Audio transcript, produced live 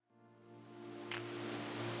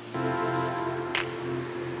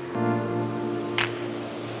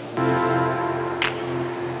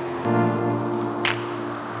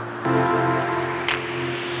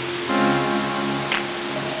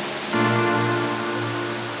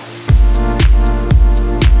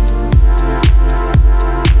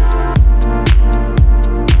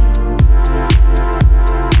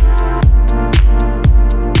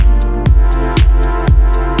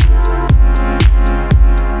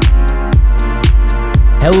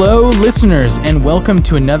Hello, listeners, and welcome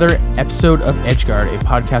to another episode of Edgeguard, a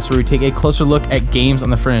podcast where we take a closer look at games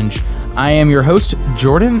on the fringe. I am your host,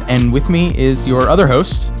 Jordan, and with me is your other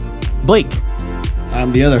host, Blake.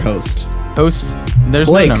 I'm the other host. There's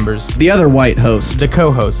Blake, no numbers. The other white host. The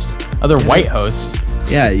co-host. White host.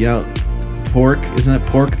 Yeah, you know, pork. Isn't it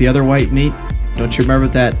pork, the other white meat? Don't you remember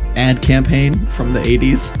that ad campaign from the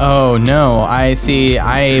 80s? Oh, no. I see.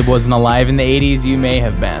 I wasn't alive in the 80s. You may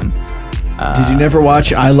have been. Did you never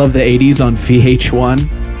watch I Love the 80s on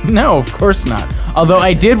VH1? No, of course not. Although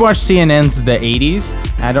I did watch CNN's The 80s.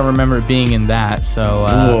 I don't remember it being in that,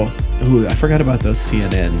 so... Ooh, I forgot about those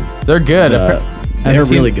CNN. They're good. They're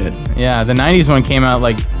really good. Yeah, the 90s one came out,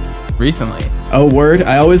 recently. Oh, word?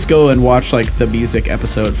 I always go and watch, the music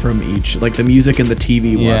episode from each. The music and the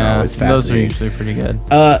TV one are always fascinating. Those are usually pretty good.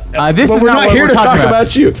 This is not what we're talking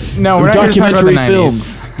about you. No, we're not here to talk about the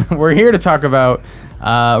 90s. We're here to talk about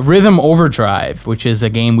Rhythm Overdrive, which is a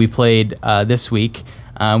game we played this week.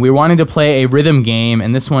 We wanted to play a rhythm game,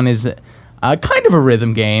 and this one is kind of a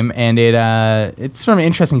rhythm game, and it's sort of an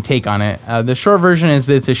interesting take on it. The short version is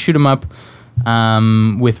that it's a shoot 'em up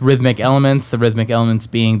with rhythmic elements. The rhythmic elements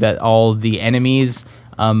being that all the enemies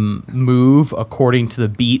move according to the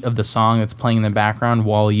beat of the song that's playing in the background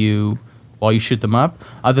while you shoot them up.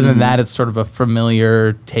 Other than that, it's sort of a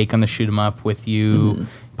familiar take on the shoot 'em up with you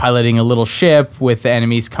piloting a little ship with the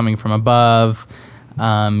enemies coming from above.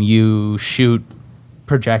 You shoot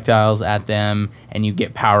projectiles at them, and you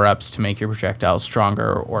get power-ups to make your projectiles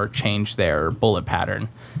stronger or change their bullet pattern.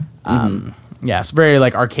 Yeah, it's very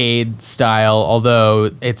arcade style, although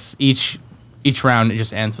it's each round it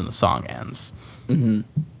just ends when the song ends. It's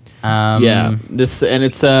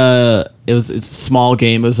a small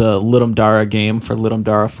game. It was a Litum Dara game for Litum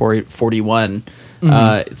Dara 41.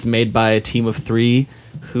 It's made by a team of 3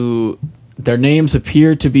 who their names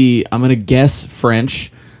appear to be, I'm gonna guess,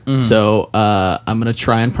 French. So I'm gonna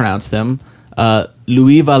try and pronounce them.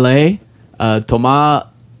 Louis Vallet, Thomas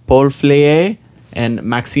Paulfleet, and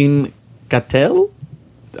Maxime Cattel.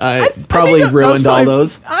 I probably ruined all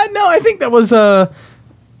those. I think that was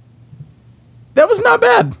not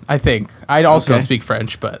bad. I think I also don't speak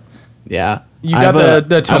French, but yeah, you got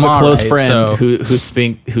the Thomas. I have a close friend so.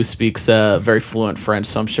 who speaks very fluent French,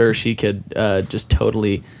 so I'm sure she could just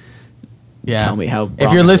totally tell me how.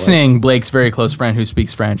 If you're listening, Blake's very close friend who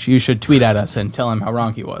speaks French, you should tweet at us and tell him how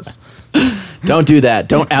wrong he was. Don't do that.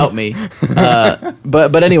 Don't out me.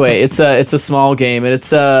 But anyway, it's a small game, and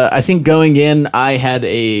it's I think going in, I had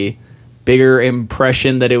a bigger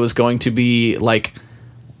impression that it was going to be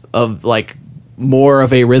more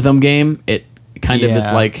of a rhythm game. It kind of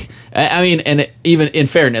is even in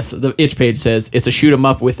fairness, the itch page says it's a shoot 'em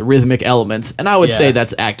up with rhythmic elements, and I would say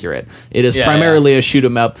that's accurate. It is primarily a shoot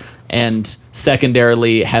 'em up, and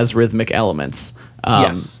secondarily has rhythmic elements.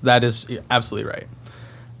 Yes, that is absolutely right.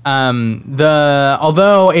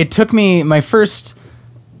 Although it took me my first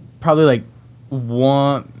probably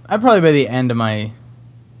by the end of my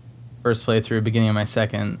first playthrough, beginning of my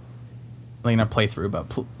second, not playthrough,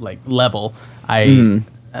 but level, I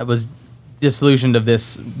was disillusioned of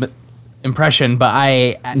this impression.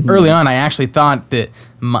 But early on, I actually thought that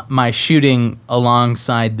my shooting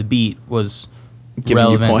alongside the beat was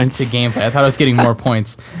relevant to gameplay. I thought I was getting more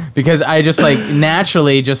points because I just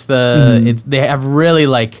naturally just they have really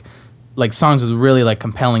songs with really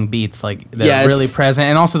compelling beats, they're really present,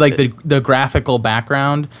 and also the graphical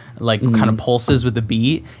background kind of pulses with the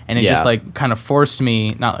beat, and it just kind of forced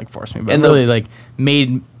me, but really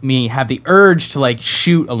made me have the urge to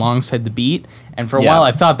shoot alongside the beat. And for a while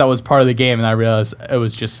I thought that was part of the game, and I realized it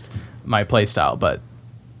was just my play style. But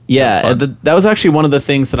that was actually one of the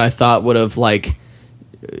things that I thought would have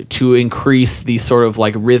to increase the sort of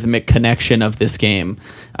rhythmic connection of this game.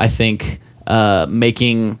 I think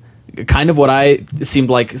making kind of what I seemed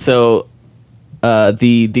like. So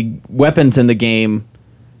the weapons in the game,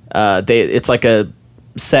 it's like a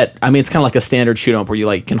set. I mean, it's kind of like a standard shoot 'em up where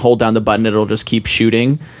you can hold down the button, it'll just keep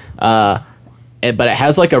shooting. But it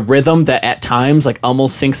has a rhythm that at times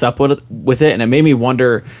almost syncs up with it, and it made me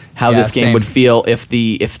wonder how this game would feel if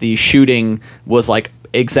the shooting was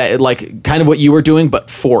kind of what you were doing, but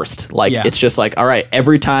forced. It's just all right,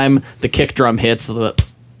 every time the kick drum hits,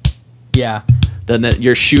 then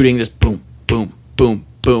you're shooting just boom, boom, boom,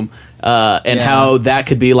 boom, how that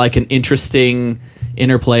could be an interesting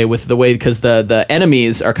interplay with the way, because the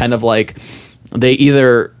enemies are kind of they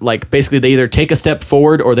either take a step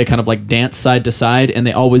forward or they kind of dance side to side, and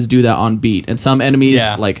they always do that on beat. And some enemies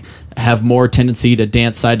have more tendency to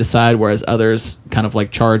dance side to side, whereas others kind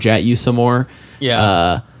of charge at you some more.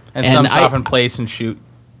 And some stop in place and shoot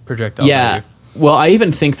projectiles. Yeah. Well, I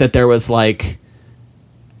even think that there was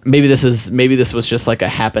maybe this was just like a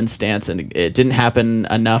happenstance, and it didn't happen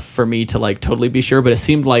enough for me to like totally be sure, but it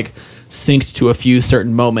seemed like synced to a few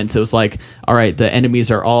certain moments. It was like, all right, the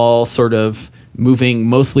enemies are all sort of moving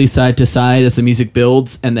mostly side to side as the music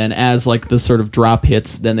builds, and then as like the sort of drop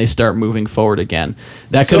hits, then they start moving forward again.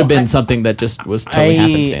 That could have been something that just was totally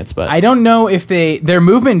happenstance, but I don't know if their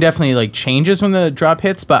movement definitely like changes when the drop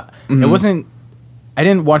hits, but it wasn't. I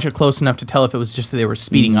didn't watch it close enough to tell if it was just that they were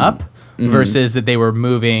speeding up versus that they were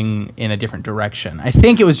moving in a different direction. I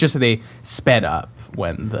think it was just that they sped up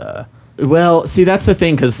when the... Well, see, that's the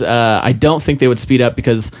thing, because I don't think they would speed up,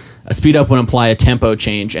 because a speed up would imply a tempo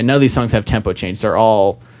change, and none of these songs have tempo change. They're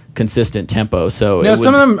all consistent tempo, so... No,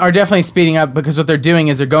 some of them are definitely speeding up, because what they're doing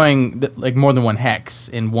is they're going like more than one hex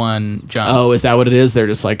in one jump. Oh, is that what it is? They're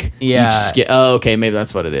just like... Yeah. Oh, okay, maybe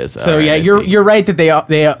that's what it is. So right, yeah, you're right that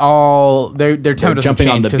their tempo doesn't jumping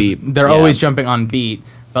change on the beat. They're always jumping on beat,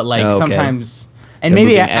 but like sometimes... And They're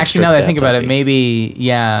maybe, moving actually, extra now that I think steps, about it, maybe,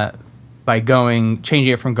 yeah, by changing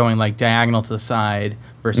it from going like diagonal to the side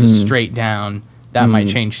versus straight down, that might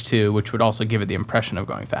change too, which would also give it the impression of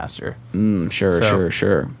going faster.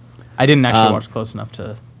 Sure. I didn't actually watch close enough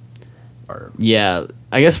to... Yeah,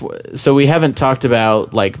 I guess, so we haven't talked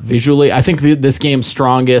about, like, visually. I think this game's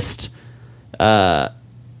strongest sort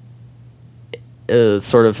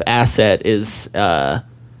of asset is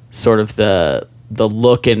sort of the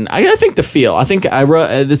look, and I think the feel. I think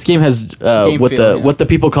this game has what the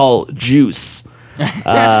people call juice.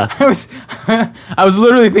 I was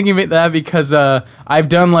literally thinking about that because I've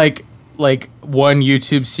done like one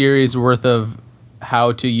YouTube series worth of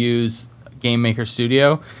how to use Game Maker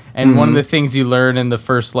Studio, and one of the things you learn in the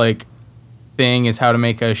first like thing is how to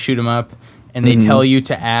make a shoot 'em up, and they tell you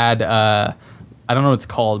to add I don't know what it's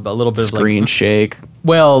called, but a little bit screen of shake.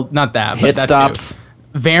 Well, not that, hit but that stops. Too.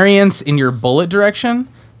 Variance in your bullet direction.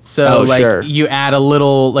 So you add a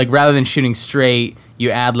little, like, rather than shooting straight,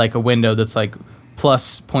 you add like a window that's like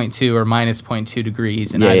plus 0.2 or minus 0.2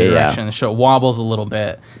 degrees in either direction, so it wobbles a little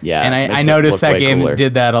bit. Yeah, and I noticed that game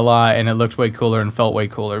did that a lot, and it looked way cooler and felt way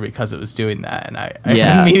cooler because it was doing that. And I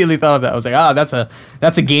immediately thought of that. I was like,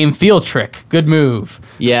 that's a game feel trick. Good move.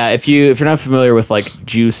 Yeah, if you're not familiar with like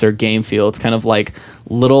juice or game feel, it's kind of like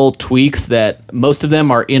little tweaks that most of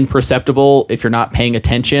them are imperceptible if you're not paying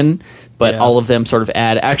attention, but all of them sort of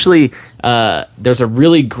add. Actually, there's a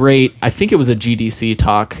really great, I think it was a GDC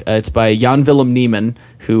talk. It's by Jan Willem Niemann,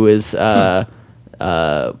 who is one of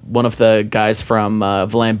the guys from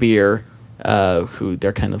Vlambeer, who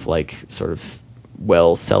they're kind of like sort of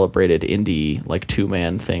well celebrated indie like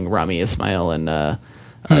 2-man thing. Rami Ismail and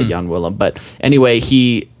Jan Willem. But anyway,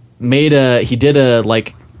 he did a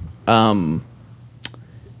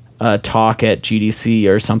talk at GDC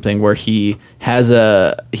or something where he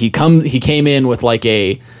came in with like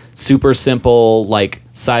a super simple like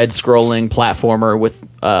side scrolling platformer with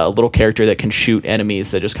a little character that can shoot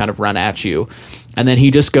enemies that just kind of run at you, and then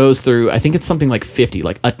he just goes through, I think it's something like 50,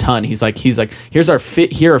 like a ton. He's like here are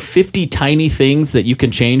 50 tiny things that you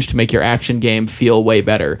can change to make your action game feel way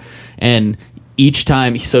better, and each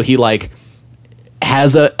time, so he like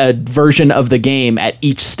has a version of the game at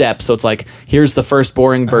each step. So it's like, here's the first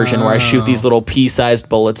boring version where I shoot these little pea-sized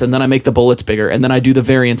bullets, and then I make the bullets bigger, and then I do the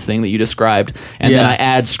variance thing that you described, and then I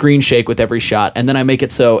add screen shake with every shot, and then I make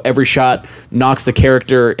it so every shot knocks the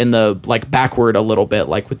character in the like backward a little bit,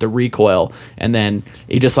 like with the recoil, and then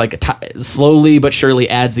he just like slowly but surely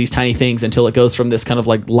adds these tiny things until it goes from this kind of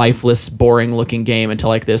like lifeless, boring looking game into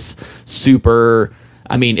like this super...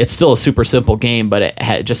 I mean, it's still a super simple game, but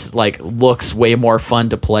it just like looks way more fun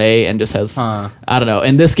to play and just has, I don't know.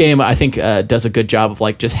 And this game, I think, does a good job of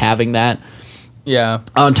like just having that. Yeah.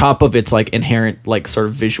 On top of its like inherent like sort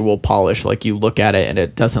of visual polish, like you look at it and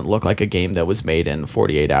it doesn't look like a game that was made in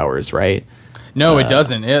 48 hours, right? No, it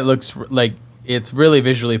doesn't. It looks like it's really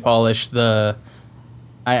visually polished. I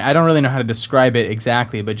don't really know how to describe it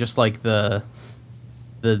exactly, but just like the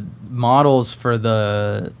models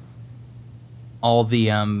for all the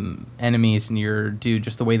enemies in your dude,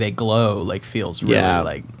 just the way they glow, like feels really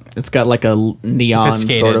like it's got like a neon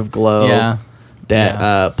sort of glow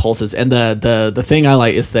that pulses. And the thing I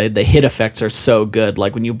like is the hit effects are so good.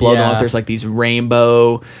 Like when you blow them up, there's like these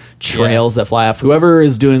rainbow trails that fly off. Whoever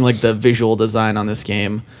is doing like the visual design on this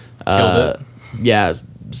game, killed it. Yeah,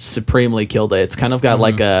 supremely killed it. It's kind of got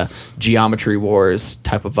like a Geometry Wars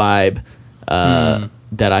type of vibe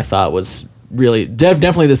that I thought was really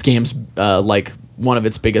definitely this game's like one of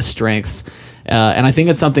its biggest strengths, and I think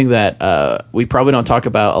it's something that we probably don't talk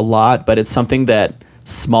about a lot, but it's something that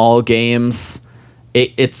small games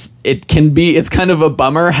it's kind of a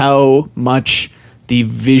bummer how much the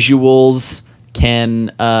visuals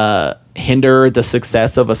can hinder the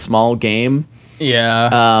success of a small game.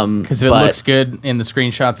 Yeah, because if it looks good in the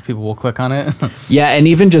screenshots, people will click on it. Yeah, and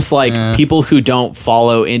even just like people who don't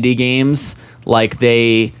follow indie games, like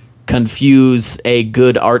they confuse a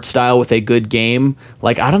good art style with a good game.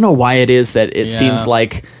 Like, I don't know why it is that it seems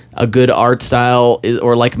like a good art style is,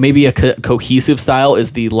 or like maybe a cohesive style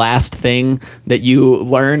is the last thing that you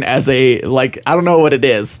learn as a, like, I don't know what it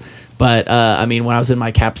is. But I mean, when I was in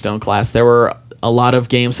my capstone class, there were a lot of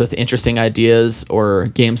games with interesting ideas or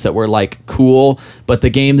games that were like cool, but the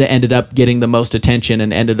game that ended up getting the most attention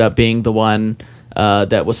and ended up being the one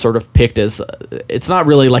that was sort of picked as, it's not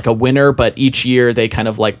really like a winner, but each year they kind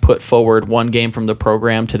of like put forward one game from the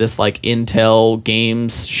program to this like Intel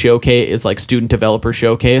Games showcase. It's like student developer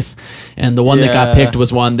showcase, and the one that got picked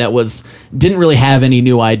was one that didn't really have any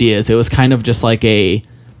new ideas. It was kind of just like a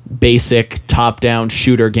basic top-down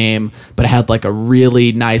shooter game, but it had like a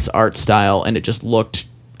really nice art style, and it just looked,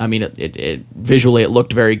 I mean, it visually it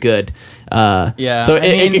looked very good. So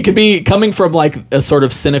it could be coming from like a sort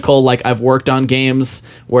of cynical, like I've worked on games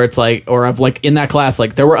where it's like, or I've like in that class,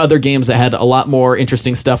 like there were other games that had a lot more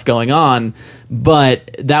interesting stuff going on,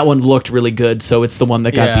 but that one looked really good, so it's the one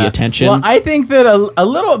that got the attention. Well, I think that a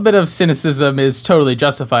little bit of cynicism is totally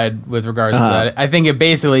justified with regards to that. I think it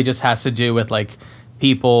basically just has to do with like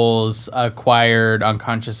people's acquired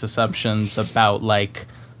unconscious assumptions about like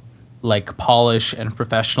polish and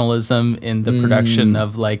professionalism in the production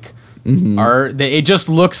of like art. It just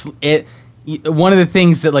looks one of the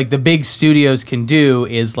things that like the big studios can do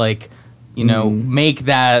is like, you know, make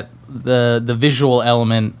that the visual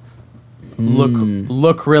element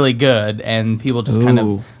look really good, and people just kind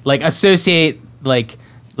of like associate like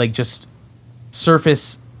just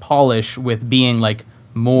surface polish with being like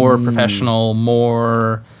more professional,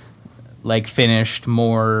 more like finished,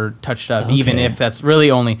 more touched up, even if it's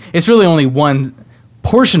really only one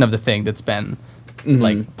portion of the thing that's been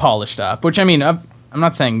like polished up, which I mean, I'm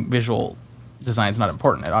not saying visual design is not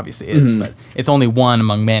important. It obviously is, but it's only one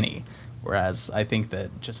among many. Whereas I think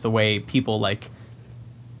that just the way people like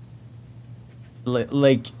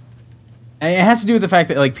it has to do with the fact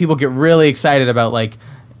that like people get really excited about like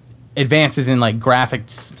advances in like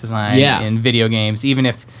graphics design in video games, even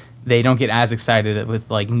if they don't get as excited with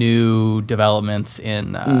like new developments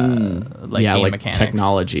in game mechanics,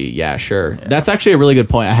 technology. Yeah, sure. Yeah. That's actually a really good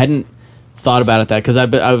point. I hadn't thought about it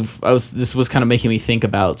because this was kind of making me think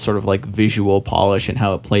about sort of like visual polish and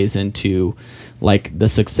how it plays into like the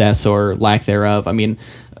success or lack thereof. I mean,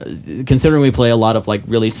 considering we play a lot of like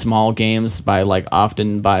really small games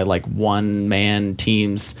often by one man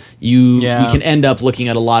teams, we can end up looking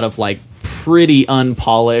at a lot of like pretty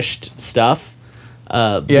unpolished stuff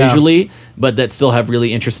visually, but that still have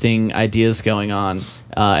really interesting ideas going on.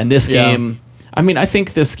 And this game, I mean, I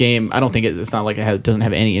think this game, I don't think it's not like it doesn't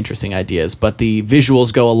have any interesting ideas, but the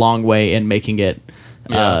visuals go a long way in making it.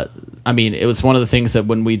 I mean, it was one of the things that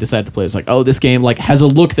when we decided to play, it was like, oh, this game like has a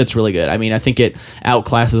look that's really good. I mean, I think it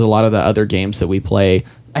outclasses a lot of the other games that we play.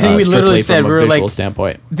 I think we literally said, we were like,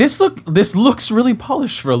 standpoint. This looks really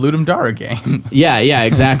polished for a Ludum Dare game. Yeah,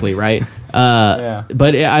 exactly, right.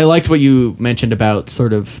 But I liked what you mentioned about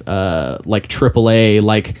sort of like AAA,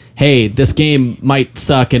 like, hey, this game might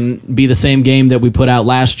suck and be the same game that we put out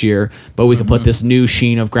last year, but we can put this new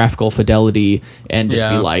sheen of graphical fidelity and just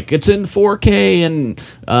be like, it's in 4K, and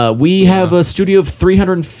we have a studio of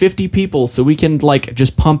 350 people, so we can like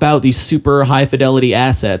just pump out these super high fidelity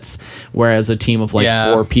assets, whereas a team of like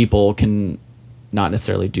 4 people can not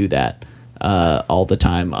necessarily do that all the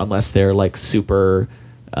time unless they're like super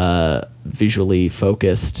visually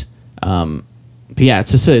focused. But yeah,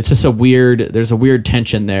 it's just a weird, there's a weird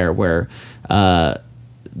tension there where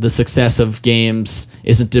the success of games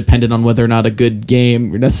isn't dependent on whether or not a good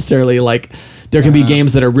game necessarily, like there can be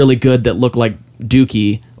games that are really good that look like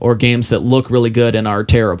Dookie, or games that look really good and are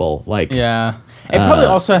terrible. Like it probably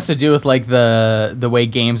also has to do with like the way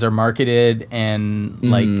games are marketed and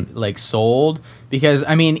like sold, because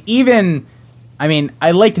I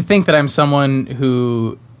like to think that I'm someone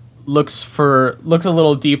who looks a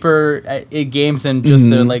little deeper at games than just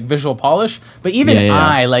their like visual polish. But even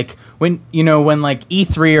I like when like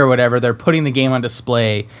E3 or whatever, they're putting the game on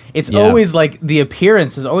display, it's always like the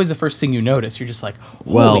appearance is always the first thing you notice. You're just like,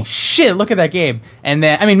 holy shit, look at that game. And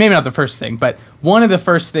then, I mean, maybe not the first thing, but one of the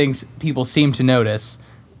first things people seem to notice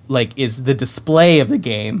like is the display of the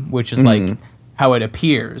game, which is like how it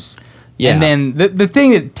appears. Yeah. And then the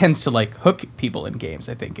thing that tends to like hook people in games,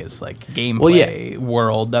 I think, is like gameplay,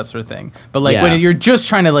 world, that sort of thing. But like when you're just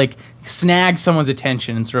trying to like snag someone's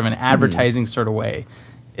attention in sort of an advertising sort of way,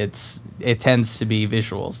 it tends to be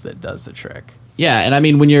visuals that does the trick. Yeah, and I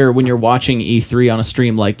mean when you're watching E3 on a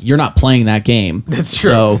stream, like you're not playing that game. That's true.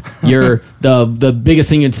 So you're the biggest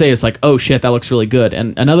thing you'd say is like, oh shit, that looks really good.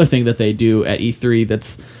 And another thing that they do at E3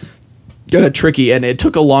 that's kind of tricky, and it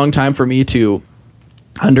took a long time for me to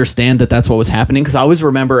understand that that's what was happening, because I always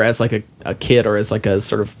remember as like a kid or as like a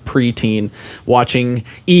sort of preteen watching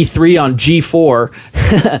E3 on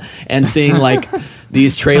G4 and seeing like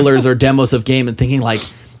these trailers or demos of game and thinking like,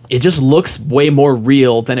 it just looks way more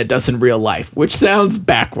real than it does in real life, which sounds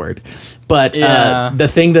backward. But the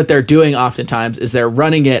thing that they're doing oftentimes is they're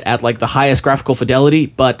running it at like the highest graphical fidelity,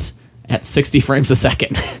 but at 60 frames a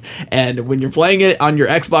second. And when you're playing it on your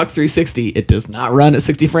Xbox 360, it does not run at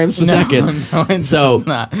 60 frames per second. No, it so does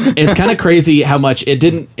not. it's kind of crazy how much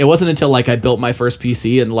it wasn't until like I built my first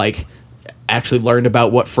PC and like actually learned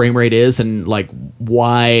about what frame rate is and like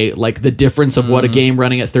why, like the difference of what a game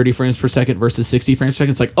running at 30 frames per second versus 60 frames per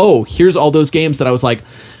second. It's like, oh, here's all those games that I was like,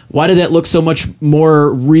 why did it look so much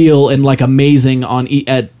more real and like amazing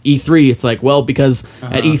at E3? It's like, well, because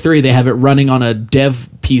at E3 they have it running on a dev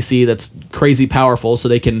PC that's crazy powerful, so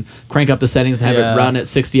they can crank up the settings and have it run at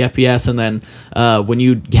 60 FPS, and then when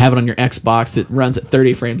you have it on your Xbox, it runs at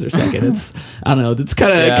 30 frames per second. It's I don't know, it's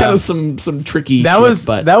kind of some tricky. That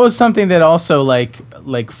shit, that was something that also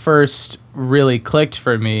like first really clicked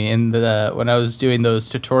for me in when I was doing those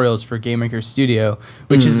tutorials for Game Maker Studio,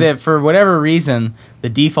 which is that for whatever reason the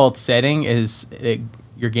default setting is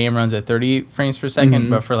your game runs at 30 frames per second,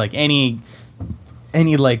 but for like any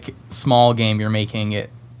like small game you're making, it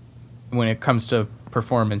when it comes to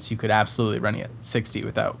performance you could absolutely run it at 60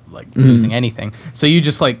 without like losing anything. So you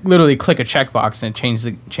just like literally click a checkbox and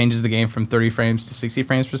it changes the game from 30 frames to 60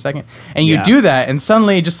 frames per second, and you do that and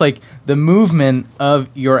suddenly just like the movement of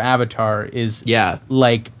your avatar is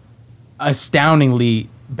like astoundingly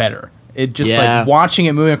better. It just like watching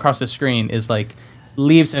it moving across the screen is like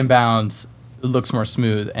leaps and bounds. It looks more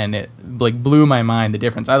smooth, and it like blew my mind, the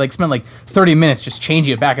difference. I like spent like 30 minutes just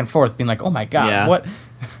changing it back and forth, being like, oh my god, what?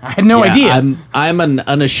 I had no idea. I'm an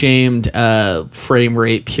unashamed frame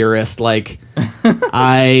rate purist. Like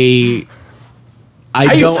I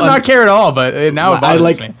used to not care at all, but now it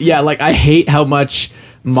bothers me. Yeah, like I hate how much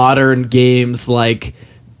modern games like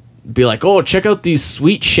be like, oh, check out these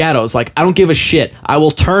sweet shadows. Like, I don't give a shit. I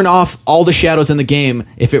will turn off all the shadows in the game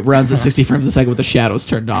if it runs at 60 frames a second with the shadows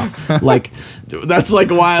turned off. Like, that's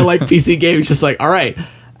like why I like PC gaming. Just like, all right,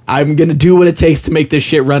 I'm going to do what it takes to make this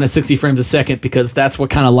shit run at 60 frames a second, because that's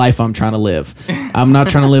what kind of life I'm trying to live. I'm not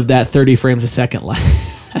trying to live that 30 frames a second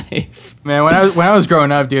life. Man, when I was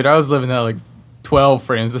growing up, dude, I was living that like 12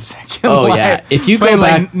 frames a second. Oh yeah, if you playing go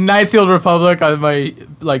back, like Knights of the Old Republic on my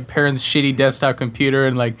like parents' shitty desktop computer,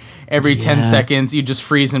 and like every 10 seconds you just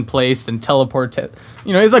freeze in place and teleport to,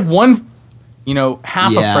 it's like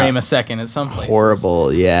half a frame a second at some places.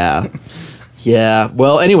 Horrible, yeah. Yeah.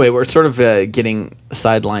 Well, anyway, we're sort of getting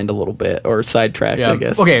sidelined a little bit, or sidetracked, I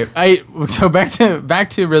guess. Okay. So back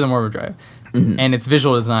to Rhythm Overdrive and its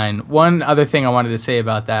visual design. One other thing I wanted to say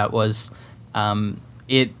about that was,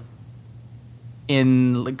 it,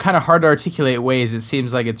 in kind of hard to articulate ways, it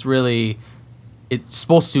seems like it's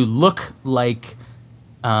supposed to look like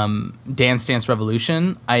Dance Dance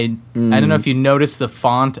Revolution. I don't know if you noticed the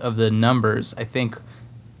font of the numbers. I think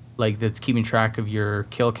like that's keeping track of your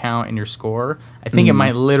kill count and your score. I think it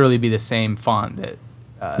might literally be the same font that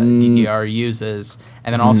DDR uses,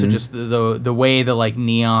 and then also just the way the like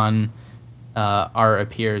neon art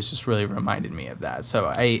appears just really reminded me of that. So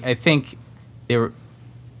I think they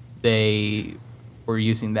were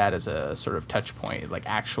using that as a sort of touch point, like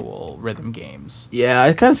actual rhythm games. Yeah,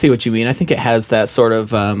 I kind of see what you mean. I think it has that sort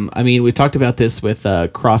of, we talked about this with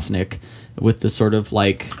Krosnick, with the sort of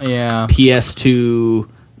like PS2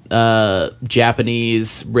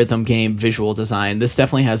 Japanese rhythm game visual design. This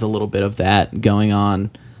definitely has a little bit of that going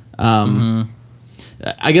on.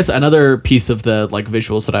 I guess another piece of the like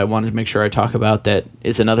visuals that I wanted to make sure I talk about that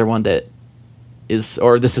is another one that is,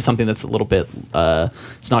 or this is something that's a little bit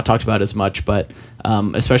it's not talked about as much, but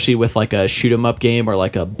especially with like a shoot 'em up game or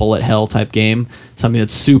like a bullet hell type game, something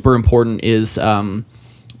that's super important is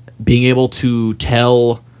being able to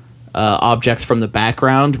tell objects from the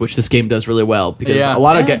background, which this game does really well, because a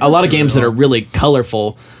lot of games that are really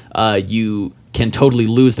colorful, you can totally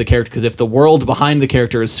lose the character, because if the world behind the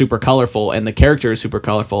character is super colorful and the character is super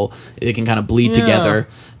colorful, it can kind of bleed together.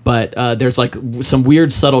 But there's like some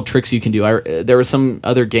weird subtle tricks you can do. There were some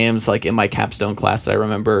other games like in my capstone class that I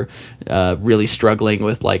remember really struggling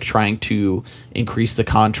with, like trying to increase the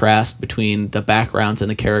contrast between the backgrounds and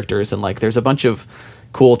the characters, and like there's a bunch of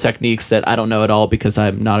cool techniques that I don't know at all because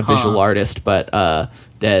I'm not a visual artist, but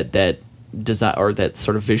that design or that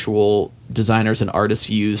sort of visual designers and artists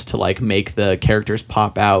use to like make the characters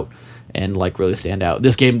pop out and like really stand out.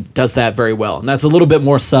 This game does that very well, and that's a little bit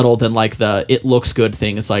more subtle than like the it looks good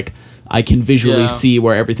thing. It's like I can visually see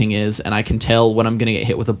where everything is, and I can tell when I'm gonna get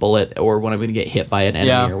hit with a bullet or when I'm gonna get hit by an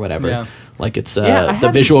enemy or whatever. Yeah. Like it's the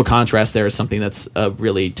visual contrast there is something that's a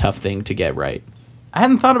really tough thing to get right. I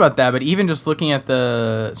hadn't thought about that, but even just looking at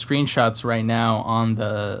the screenshots right now on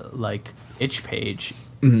the like itch page,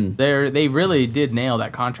 they really did nail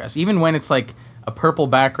that contrast. Even when it's like a purple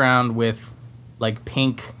background with like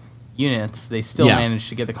pink units, they still manage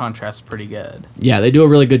to get the contrast pretty good. Yeah, they do a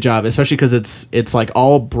really good job, especially because it's like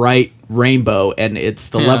all bright rainbow, and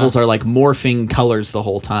the levels are like morphing colors the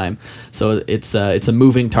whole time. So it's a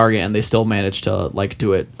moving target, and they still manage to like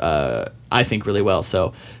do it. I think really well.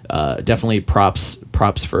 So definitely props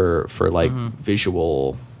for like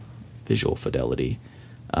visual fidelity.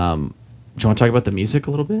 Do you want to talk about the music a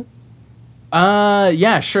little bit?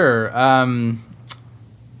 Yeah, sure.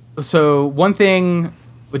 So one thing.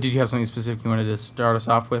 Did you have something specific you wanted to start us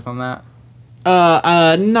off with on that?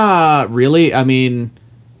 Not really. I mean,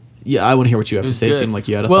 yeah, I want to hear what you have to say. It seemed like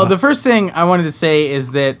you had a thought. Well, the first thing I wanted to say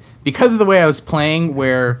is that because of the way I was playing,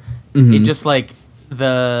 where it just like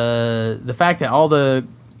the fact that all the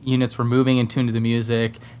units were moving in tune to the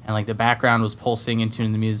music and like the background was pulsing in tune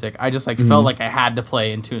to the music, I just like felt like I had to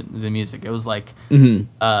play in tune to the music. It was like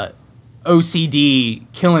OCD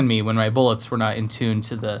killing me when my bullets were not in tune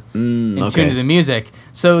to the tune to the music.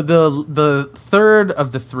 So the third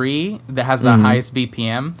of the three that has the highest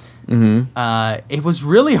BPM, it was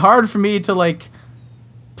really hard for me to like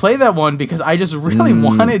play that one because I just really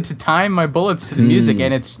wanted to time my bullets to the music,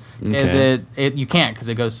 and you can't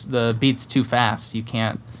because the beat's too fast. You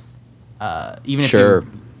can't even if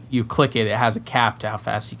you click it, it has a cap to how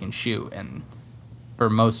fast you can shoot. And for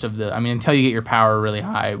most of until you get your power really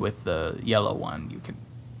high with the yellow one, you can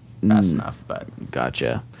fast enough. But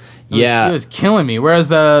gotcha. It was killing me. Whereas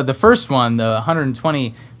the first one, the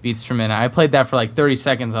 120 beats per minute, I played that for like 30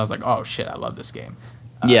 seconds. And I was like, oh shit, I love this game.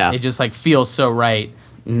 It just like feels so right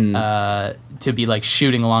to be like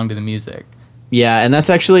shooting along to the music. Yeah, and that's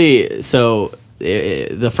actually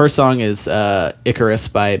the first song is Icarus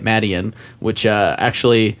by Madian, which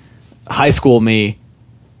actually high school me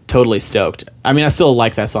totally stoked. I mean, I still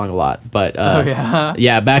like that song a lot, but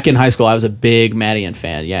back in high school, I was a big Madian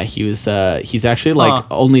fan. Yeah, he's actually like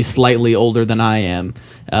only slightly older than I am,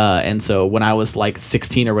 and so when I was like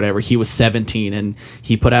 16 or whatever, he was 17, and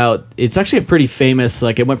he put out. It's actually a pretty famous,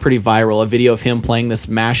 like it went pretty viral. A video of him playing this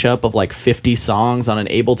mashup of like 50 songs on an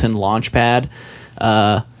Ableton Launchpad.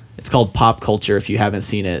 It's called Pop Culture. If you haven't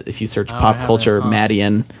seen it, if you search Pop Culture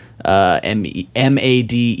Madian, Madeon.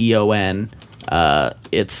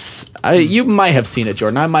 You might have seen it,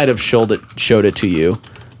 Jordan. I might have showed it to you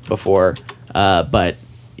before, but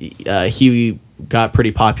he got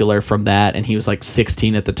pretty popular from that, and he was like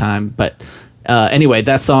 16 at the time. But anyway,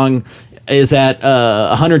 that song is at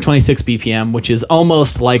 126 BPM, which is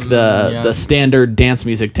almost like the standard dance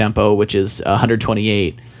music tempo, which is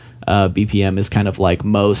 128 BPM is kind of like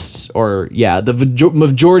the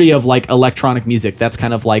majority of like electronic music. That's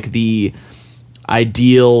kind of like the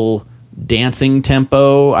ideal dancing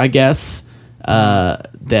tempo, I guess,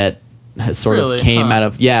 that has sort of came out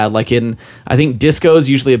of I think disco is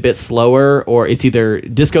usually a bit slower, or it's either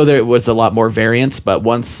disco. There was a lot more variance, but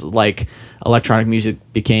once like electronic music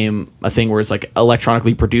became a thing where it's like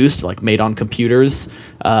electronically produced, like made on computers,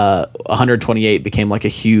 128 became like a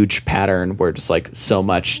huge pattern where just like so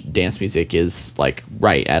much dance music is like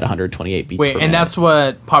right at 128 beats. Wait, and that's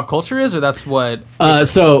what Pop Culture is, or that's what?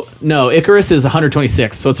 No, Icarus is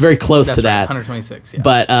 126, so it's very close to that. 126, yeah.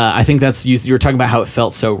 But I think that's used. You were talking about how it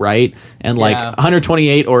felt so right, and like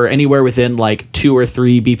 128 or anywhere within like 2 or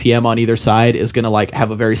 3 BPM on either side is gonna like have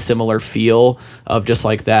a very similar feel of just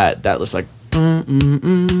like that. That looks like.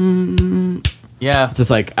 Yeah, it's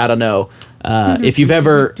just like I don't know if you've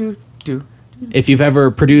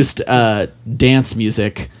ever produced dance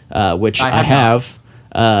music, which I have.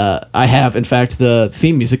 I have, in fact, the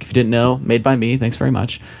theme music. If you didn't know, made by me. Thanks very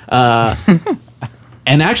much.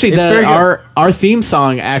 And actually, our theme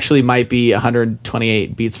song actually might be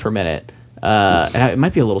 128 beats per minute. It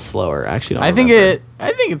might be a little slower. I actually don't. I think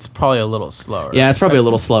it's probably a little slower. Yeah, it's probably a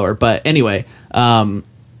little slower. But anyway,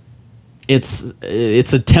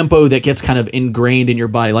 it's a tempo that gets kind of ingrained in your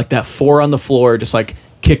body, like that 4 on the floor, just like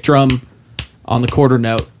kick drum on the quarter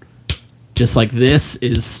note. Just like this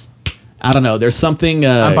is, I don't know. There's something.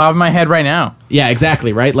 I'm bobbing my head right now. Yeah,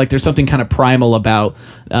 exactly. Right. Like there's something kind of primal about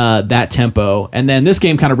that tempo, and then this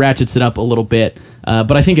game kind of ratchets it up a little bit.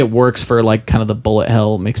 But I think it works for like kind of the bullet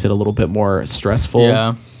hell, makes it a little bit more stressful.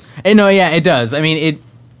 Yeah. And no, yeah, it does. I mean,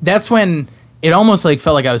 that's when it almost like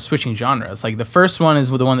felt like I was switching genres. Like the first one is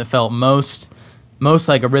the one that felt most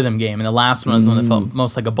like a rhythm game, and the last one is the one that felt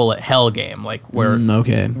most like a bullet hell game, like where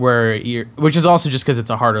which is also just because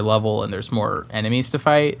it's a harder level and there's more enemies to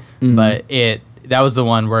fight. But that was the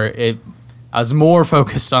one where I was more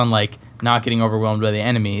focused on like not getting overwhelmed by the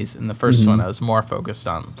enemies, and the first one I was more focused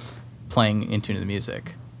on playing in tune to the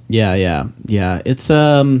music. Yeah. It's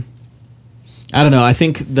I don't know. I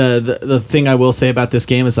think the thing I will say about this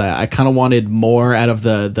game is I kind of wanted more out of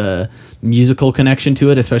the musical connection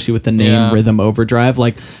to it, especially with the name Rhythm Overdrive.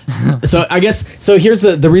 Like, so I guess here's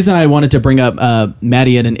the reason I wanted to bring up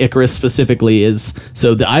Madeon and Icarus specifically is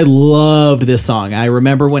I loved this song. I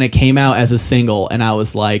remember when it came out as a single, and I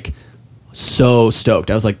was like so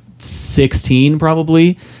stoked. I was like 16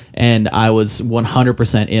 probably, and I was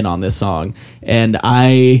 100% in on this song, and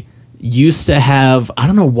I used to have, I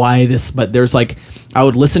don't know why but there's like, I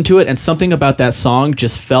would listen to it and something about that song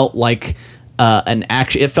just felt like an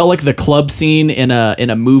action. It felt like the club scene in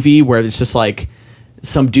a movie where it's just like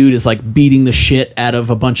some dude is like beating the shit out of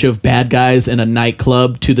a bunch of bad guys in a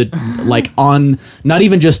nightclub to the like on, not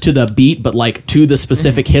even just to the beat, but like to the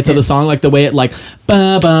specific hits of the song, like the way it like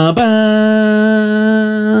ba ba ba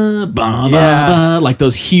ba ba, like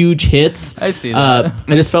those huge hits. I see that.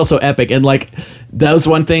 It just felt so epic, and like that was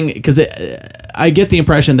one thing, because I get the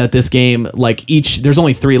impression that this game, like there's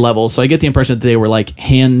only 3 levels, so I get the impression that they were like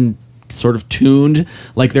hand sort of tuned.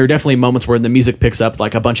 Like there are definitely moments where the music picks up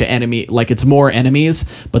like a bunch of like it's more enemies,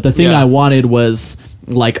 but the thing I wanted was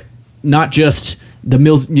like not just the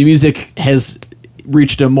music has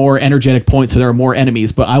reached a more energetic point, so there are more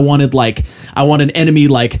enemies, but I want an enemy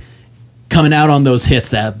like coming out on those hits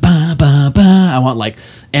that ba ba ba. I want like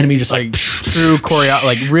enemy just like true choreo,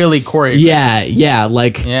 like really choreo. Yeah,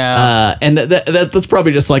 like and that's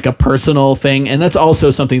probably just like a personal thing, and that's also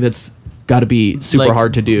something that's got to be super like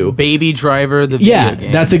hard to do. Baby Driver, the video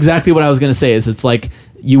game. That's exactly what I was gonna say. Is it's like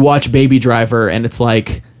you watch Baby Driver, and it's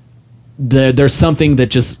like there's something that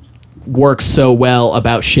just works so well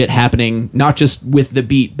about shit happening, not just with the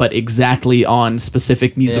beat, but exactly on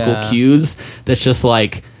specific musical cues. That's just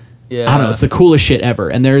like. I don't know, it's the coolest shit ever.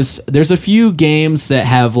 And there's a few games that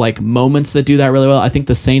have like moments that do that really well. I think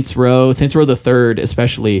the Saints Row the Third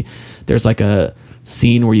especially, there's like a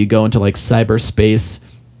scene where you go into like cyberspace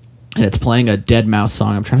and it's playing a Deadmau5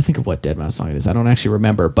 song. I'm trying to think of what Deadmau5 song it is. I don't actually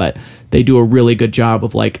remember, but they do a really good job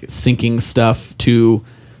of like syncing stuff to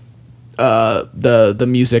the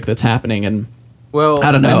music that's happening. And well,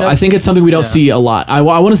 I don't know. I think it's something we don't see a lot. I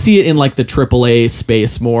want to see it in like the AAA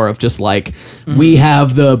space more of just like we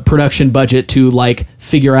have the production budget to like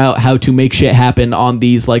figure out how to make shit happen on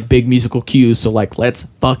these like big musical cues. So like let's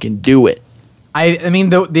fucking do it. I mean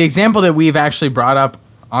the example that we've actually brought up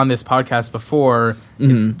on this podcast before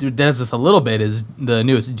it does this a little bit is the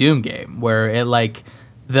newest Doom game, where it like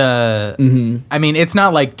I mean it's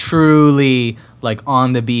not like truly like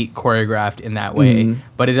on the beat choreographed in that way,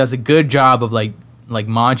 but it does a good job of like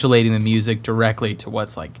modulating the music directly to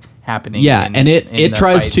what's like happening. And it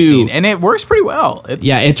tries to scene. And it works pretty well.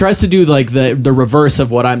 It tries to do like the reverse of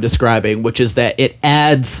what I'm describing, which is that it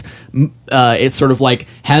adds it sort of like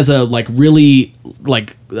has a like really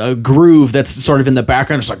like a groove that's sort of in the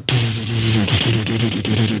background, just like,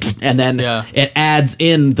 and then it adds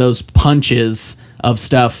in those punches of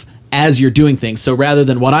stuff as you're doing things. So rather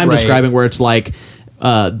than what I'm describing, where it's like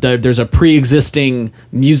there's a pre-existing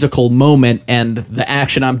musical moment and the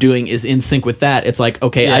action I'm doing is in sync with that, it's like,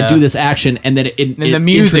 okay, I do this action and then it the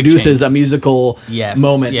music introduces changes. A musical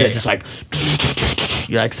moment that just like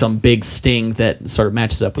you're like some big sting that sort of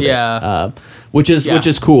matches up with it, which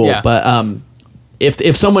is cool. But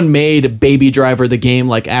if someone made Baby Driver the game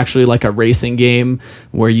like actually like a racing game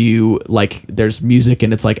where you like there's music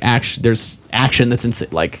and it's like there's action that's in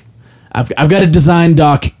like I've got a design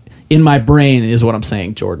doc in my brain is what I'm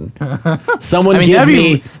saying, Jordan. Someone give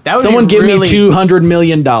me $200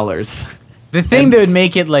 million. The thing that would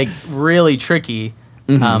make it like really tricky,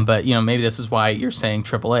 but you know maybe this is why you're saying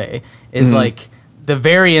AAA is like the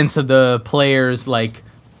variance of the players. Like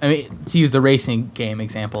I mean, to use the racing game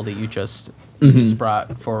example that you just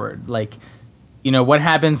brought forward, like you know what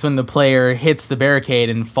happens when the player hits the barricade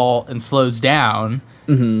and slows down.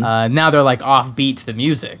 Now they're like off beat to the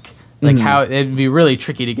music. Like how it'd be really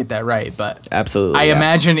tricky to get that right, but absolutely, I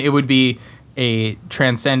imagine it would be a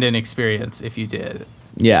transcendent experience if you did.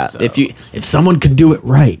 Yeah, so. If someone could do it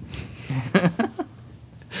right.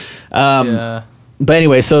 But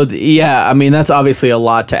anyway, so yeah, I mean, that's obviously a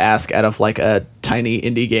lot to ask out of like a tiny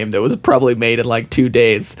indie game that was probably made in like 2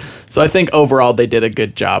 days. So I think overall they did a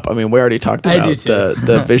good job. I mean, we already talked about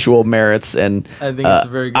the visual merits, and I think it's a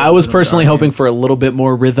very good. I was personally hoping for a little bit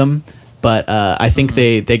more rhythm, but I think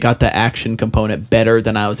they got the action component better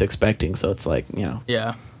than I was expecting. So it's like, you know,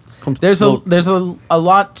 yeah, there's a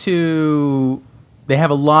lot to. They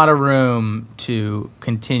have a lot of room to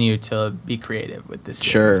continue to be creative with this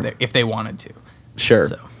game sure. if they wanted to. Sure.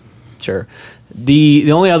 Sure.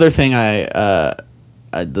 The only other thing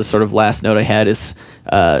the sort of last note I had is,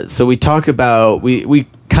 so we talk about, we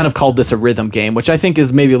kind of called this a rhythm game, which I think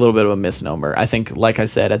is maybe a little bit of a misnomer. I think, like I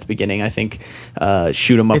said at the beginning, I think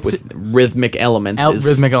shoot 'em up with rhythmic elements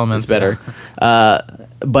is better. Yeah.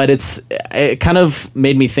 But it kind of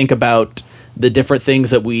made me think about the different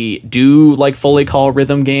things that we do like fully call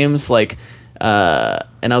rhythm games, like,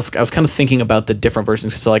 and I was kind of thinking about the different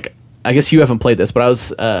versions. So like, I guess you haven't played this, but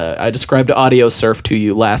I described Audio Surf to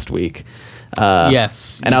you last week.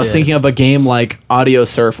 Yes. And I was thinking of a game like Audio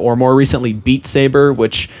Surf, or more recently Beat Saber,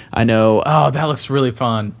 which I know. Oh, that looks really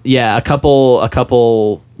fun. Yeah, a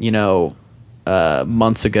couple,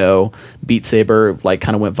 months ago, Beat Saber like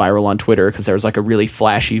kind of went viral on Twitter because there was like a really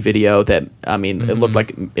flashy video that, I mean, it looked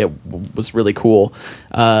like it was really cool,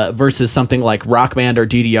 versus something like Rock Band or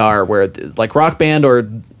DDR, where like Rock Band or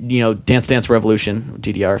Dance Dance Revolution,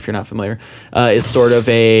 DDR if you're not familiar, is sort of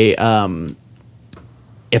a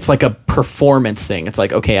it's like a performance thing. It's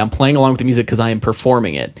like, okay, I'm playing along with the music because I am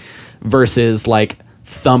performing it, versus like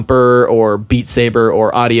Thumper or Beat Saber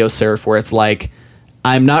or Audio Surf, where it's like,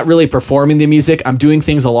 I'm not really performing the music. I'm doing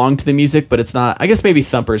things along to the music, but it's not. I guess maybe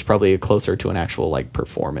Thumper is probably closer to an actual like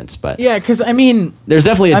performance, but yeah, because I mean, there's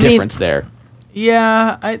definitely a difference there.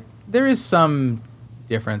 Yeah, there is some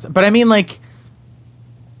difference, but I mean,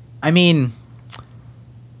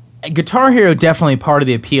 Guitar Hero definitely part of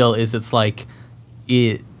the appeal is it's like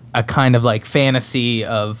a kind of like fantasy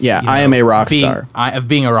of I am a rock star of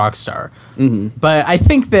being a rock star. Mm-hmm. But I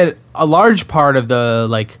think that a large part of the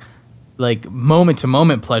like moment to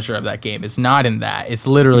moment pleasure of that game is not in that. It's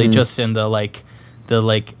literally just in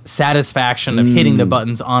the satisfaction of hitting the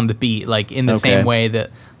buttons on the beat, like in the same way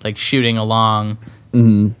that like shooting along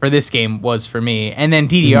for this game was for me. And then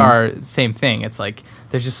DDR, same thing. It's like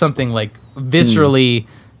there's just something like viscerally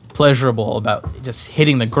pleasurable about just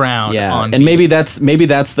hitting the ground. Yeah, on and beat. maybe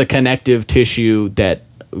that's the connective tissue that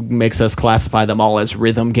makes us classify them all as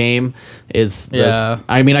rhythm game.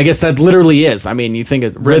 I mean, I guess that literally is. I mean, you think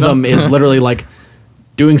rhythm is literally like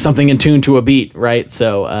doing something in tune to a beat, right?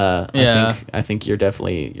 So I think you're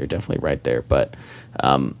definitely right there. But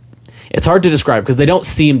it's hard to describe because they don't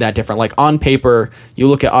seem that different. Like on paper, you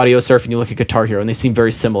look at Audio Surf and you look at Guitar Hero, and they seem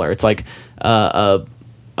very similar. It's like a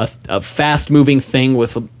fast moving thing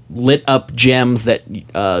with lit up gems that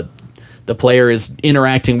the player is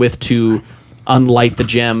interacting with to unlight the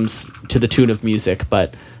gems to the tune of music.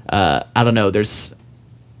 But I don't know,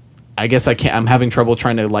 I guess I'm having trouble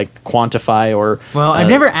trying to like quantify or I've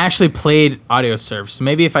never actually played Audio Surf, so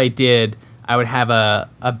maybe if I did I would have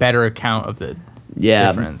a better account of the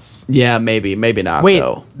difference. Yeah, maybe not. Wait,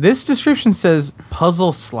 though. This description says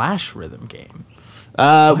puzzle/rhythm game.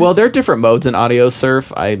 Well, there are different modes in Audio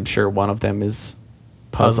Surf. I'm sure one of them is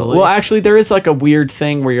puzzle. Puzzle-y. Well, actually, there is like a weird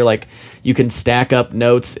thing where you're like, you can stack up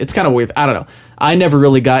notes. It's kind of weird. I don't know. I never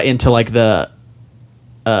really got into like the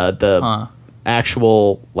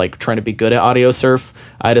actual like trying to be good at Audio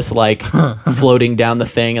Surf. I just like floating down the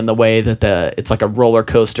thing in the way that it's like a roller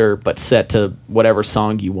coaster, but set to whatever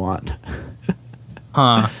song you want.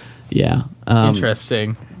 Yeah.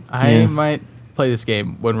 Interesting. I might play this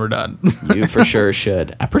game when we're done. You for sure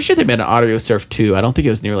should. I'm pretty sure they made an Audio Surf 2. I don't think it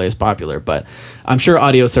was nearly as popular, but I'm sure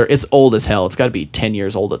Audio Surf, it's old as hell. It's got to be 10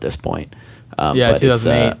 years old at this point. Yeah,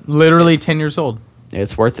 2008. Literally 10 years old.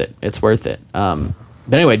 It's worth it. It's worth it.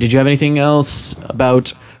 But anyway, did you have anything else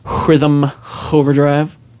about Rhythm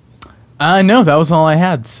Overdrive? No, that was all I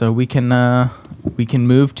had. So we can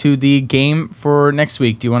move to the game for next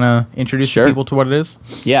week. Do you want to introduce people to what it is?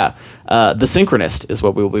 Yeah. The Synchronist is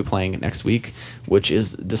what we will be playing next week, which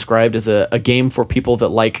is described as a game for people that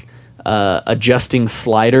like adjusting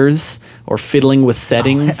sliders or fiddling with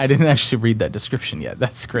settings. I didn't actually read that description yet.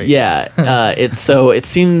 That's great. Yeah. It's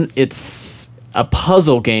a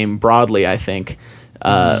puzzle game broadly, I think.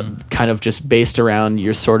 Kind of just based around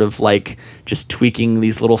you're sort of like just tweaking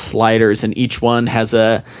these little sliders, and each one has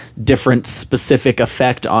a different specific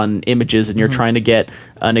effect on images, and you're trying to get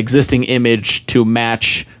an existing image to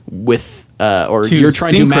match with or To you're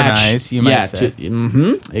trying to match. synchronize, you might say.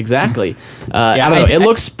 Exactly. I don't know. It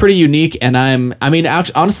looks pretty unique, and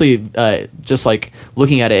honestly, just like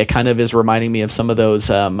looking at it, it kind of is reminding me of some of those.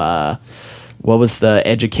 What was the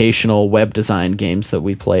educational web design games that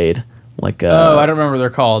we played? Like I don't remember what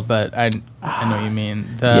they're called, but I know what you mean.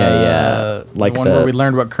 Like the one where we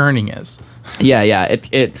learned what kerning is. Yeah.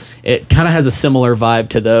 It kind of has a similar vibe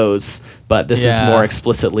to those, but this is more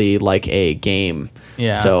explicitly like a game.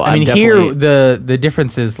 Yeah. So I mean, here the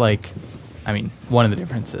difference is like, one of the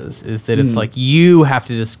differences is that it's like you have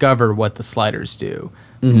to discover what the sliders do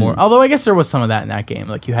more. Although I guess there was some of that in that game.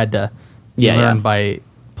 Like you had to learn by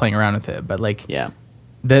playing around with it. But like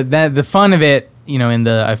the fun of it,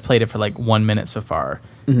 I've played it for like 1 minute so far,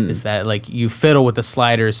 is that like you fiddle with the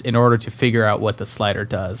sliders in order to figure out what the slider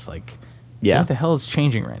does. Like, what the hell is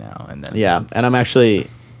changing right now? And then and I'm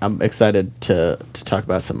excited to talk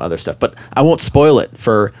about some other stuff, but I won't spoil it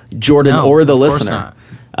for Jordan or the listener.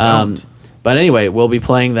 But anyway, we'll be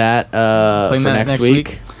playing that for next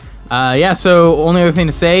week. So only other thing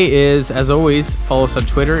to say is, as always, follow us on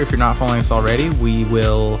Twitter if you're not following us already. We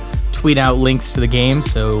will tweet out links to the game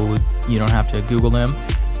so you don't have to Google them.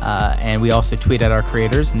 And we also tweet at our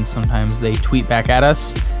creators, and sometimes they tweet back at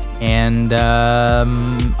us. And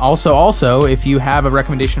also, if you have a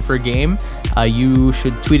recommendation for a game, you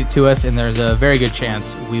should tweet it to us, and there's a very good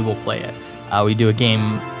chance we will play it. We do a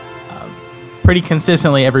game pretty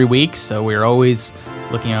consistently every week, so we're always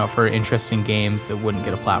looking out for interesting games that wouldn't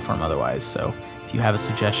get a platform otherwise. So if you have a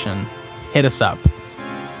suggestion, hit us up,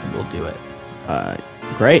 and we'll do it.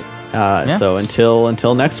 Great. So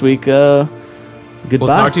until next week, goodbye. We'll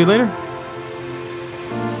talk to you later.